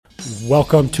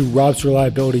Welcome to Rob's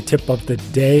Reliability Tip of the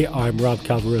Day. I'm Rob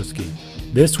Kalvarowski.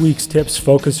 This week's tips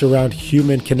focus around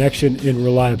human connection in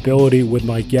reliability with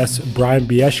my guests Brian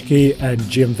Bieshke and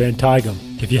Jim Van Tighem.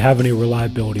 If you have any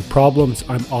reliability problems,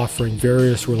 I'm offering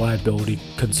various reliability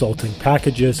consulting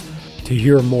packages. To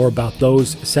hear more about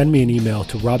those, send me an email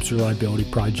to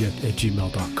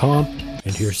robsreliabilityproject@gmail.com.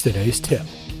 And here's today's tip.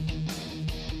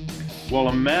 Well,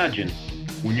 imagine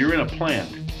when you're in a plant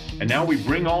and now we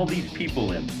bring all these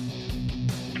people in.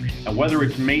 And whether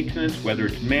it's maintenance, whether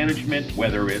it's management,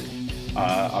 whether it's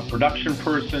a production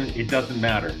person, it doesn't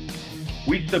matter.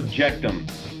 We subject them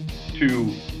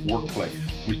to workplace.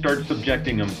 We start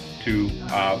subjecting them to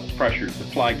pressures,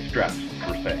 applied stress,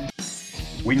 per se.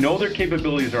 We know their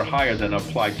capabilities are higher than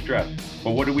applied stress,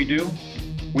 but what do?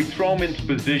 We throw them into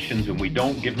positions and we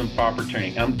don't give them proper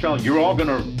training. And I'm telling you,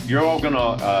 you're all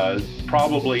gonna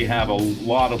probably have a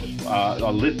lot of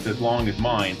a list as long as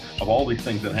mine of all these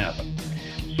things that happen.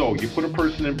 So you put a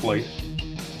person in place,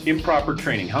 improper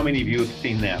training. How many of you have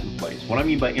seen that in place? What I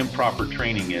mean by improper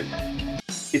training is,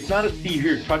 it's not a see,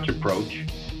 hear, touch approach.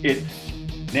 It's,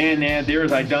 nah,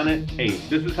 there's, I done it. Hey,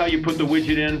 this is how you put the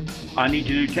widget in. I need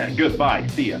you to do goodbye,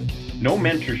 see ya. No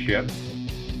mentorship.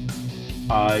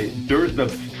 There's the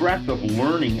stress of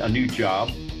learning a new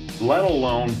job, let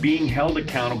alone being held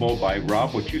accountable by,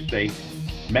 Rob, what you say,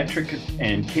 metrics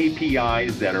and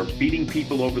KPIs that are beating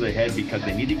people over the head because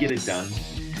they need to get it done.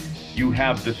 You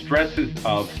have the stresses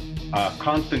of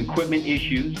constant equipment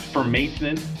issues for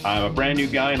maintenance. I'm a brand new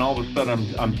guy and all of a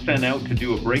sudden I'm sent out to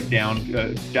do a breakdown,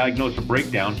 diagnose a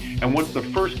breakdown. And what's the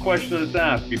first question that's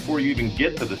asked before you even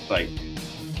get to the site?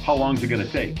 How long is it going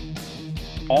to take?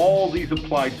 All these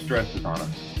applied stresses on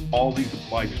us, all these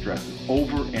applied stresses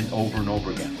over and over and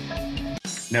over again.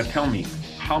 Now tell me,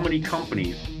 how many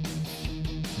companies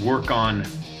work on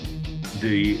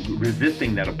the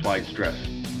resisting that applied stress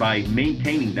by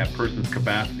maintaining that person's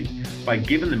capacity, by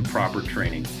giving them proper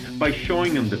training, by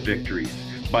showing them the victories,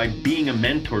 by being a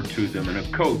mentor to them and a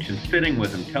coach and sitting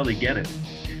with them till they get it,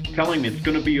 telling them it's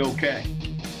going to be okay.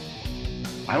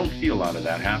 I don't see a lot of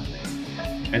that happening.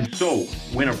 And so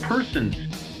when a person's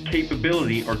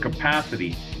capability or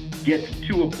capacity gets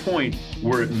to a point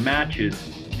where it matches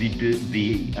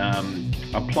the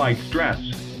applied stress,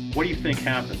 what do you think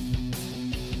happens?